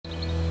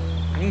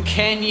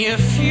Can you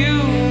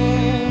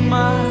fuel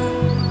my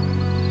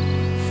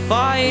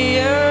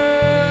fire?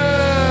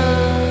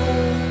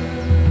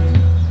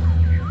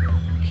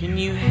 Can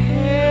you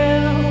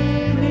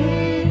help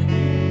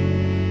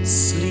me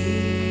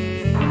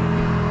sleep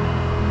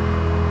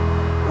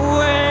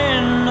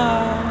when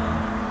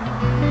I'm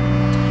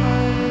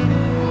tired?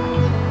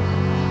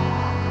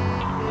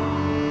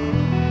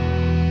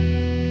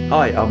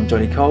 Hi, I'm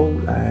Jonny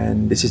Cole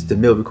and this is the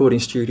Mill recording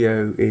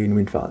studio in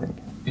Windfarthing.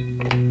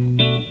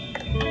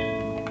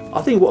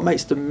 I think what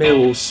makes the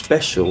Mill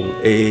special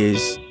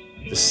is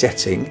the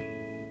setting.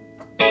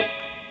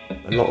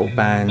 A lot of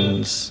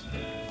bands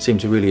seem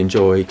to really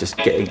enjoy just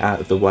getting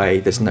out of the way.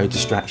 There's no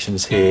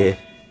distractions here.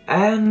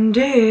 And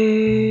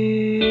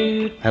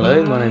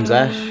Hello, my name's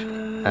Ash.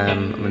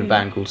 I'm in a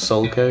band called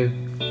Solco.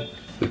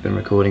 We've been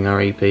recording our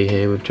EP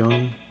here with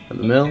John at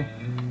the Mill,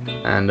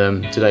 and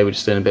today we're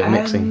just doing a bit of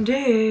mixing.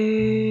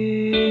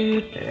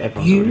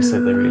 Everyone's already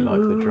said they really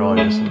like the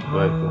dryness of the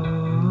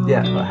vocal.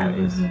 Yeah, like how it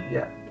is.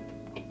 Yeah.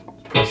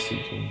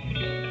 Prostituting.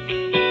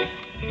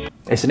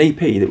 It's an EP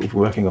that we've been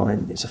working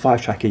on. It's a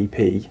 5-track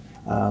EP,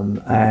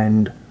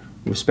 and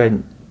we've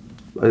spent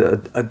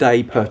a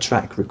day per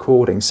track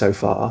recording so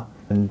far,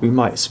 and we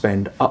might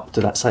spend up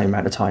to that same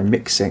amount of time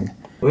mixing.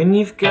 When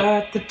you've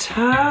got the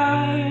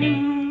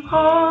time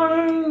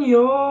on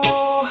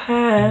your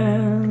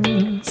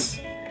hands,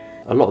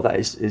 a lot of that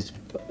is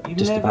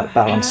just about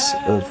balance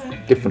of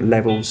different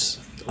levels.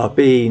 I've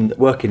been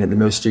working at the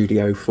Mill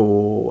studio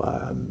for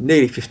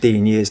nearly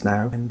 15 years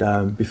now,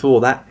 and before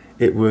that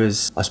it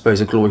was, I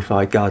suppose, a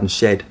glorified garden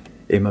shed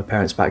in my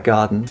parents' back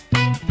garden.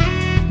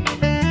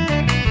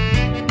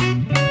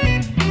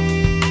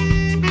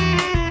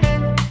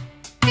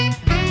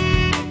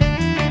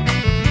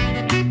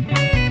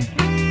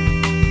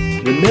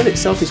 The mill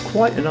itself is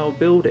quite an old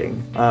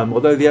building,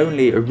 although the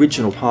only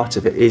original part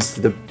of it is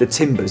the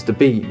timbers, the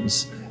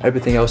beams.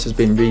 Everything else has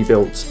been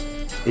rebuilt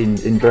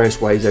in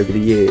various ways over the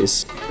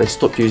years. They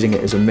stopped using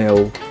it as a mill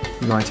in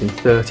the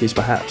 1930s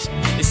perhaps.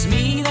 it's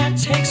me that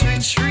takes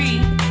retreat,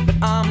 but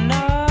I'm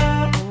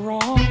not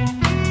wrong.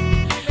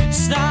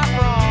 It's not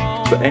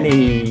wrong. But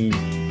any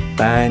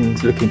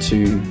band looking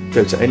to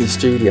go to any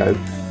studio,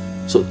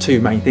 sort of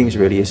two main things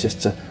really, is just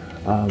to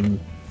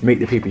meet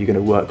the people you're going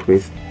to work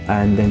with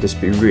and then just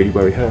be really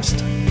well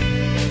rehearsed.